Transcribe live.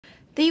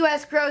The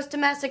U.S. gross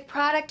domestic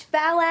product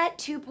fell at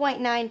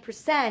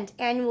 2.9%,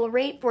 annual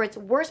rate for its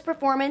worst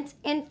performance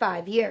in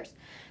 5 years.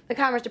 The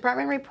Commerce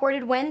Department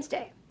reported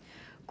Wednesday.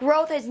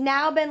 Growth has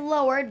now been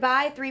lowered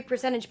by 3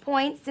 percentage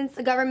points since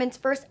the government's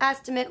first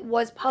estimate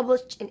was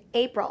published in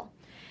April.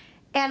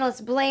 Analysts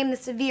blame the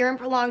severe and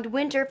prolonged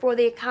winter for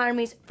the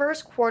economy's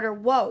first quarter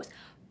woes,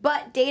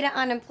 but data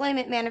on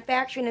employment,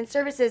 manufacturing, and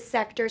services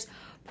sectors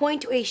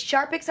point to a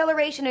sharp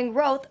acceleration in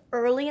growth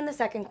early in the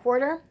second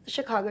quarter, the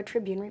Chicago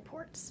Tribune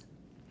reports.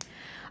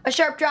 A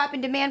sharp drop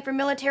in demand for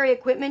military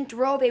equipment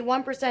drove a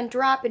 1%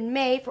 drop in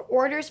May for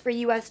orders for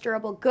U.S.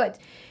 durable goods,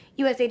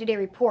 USA Today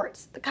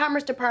reports. The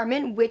Commerce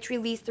Department, which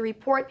released the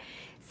report,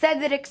 said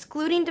that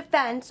excluding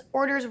defense,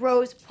 orders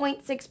rose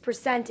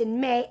 0.6% in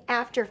May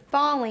after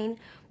falling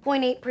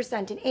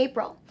 0.8% in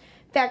April.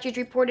 Factories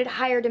reported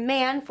higher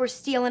demand for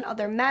steel and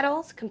other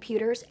metals,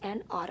 computers,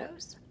 and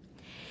autos.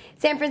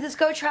 San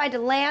Francisco tried to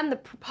land the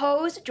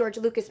proposed George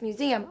Lucas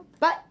Museum,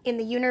 but in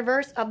the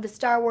universe of the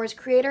Star Wars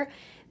creator,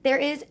 there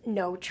is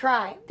no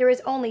try. There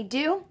is only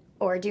do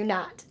or do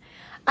not.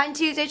 On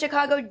Tuesday,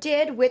 Chicago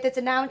did with its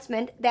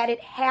announcement that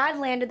it had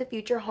landed the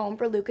future home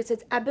for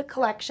Lucas's epic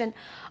collection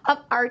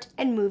of art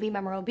and movie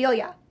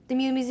memorabilia. The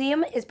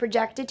museum is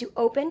projected to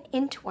open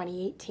in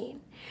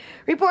 2018.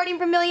 Reporting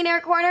from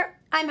Millionaire Corner,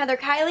 I'm Heather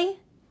Kiley.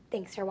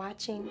 Thanks for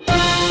watching.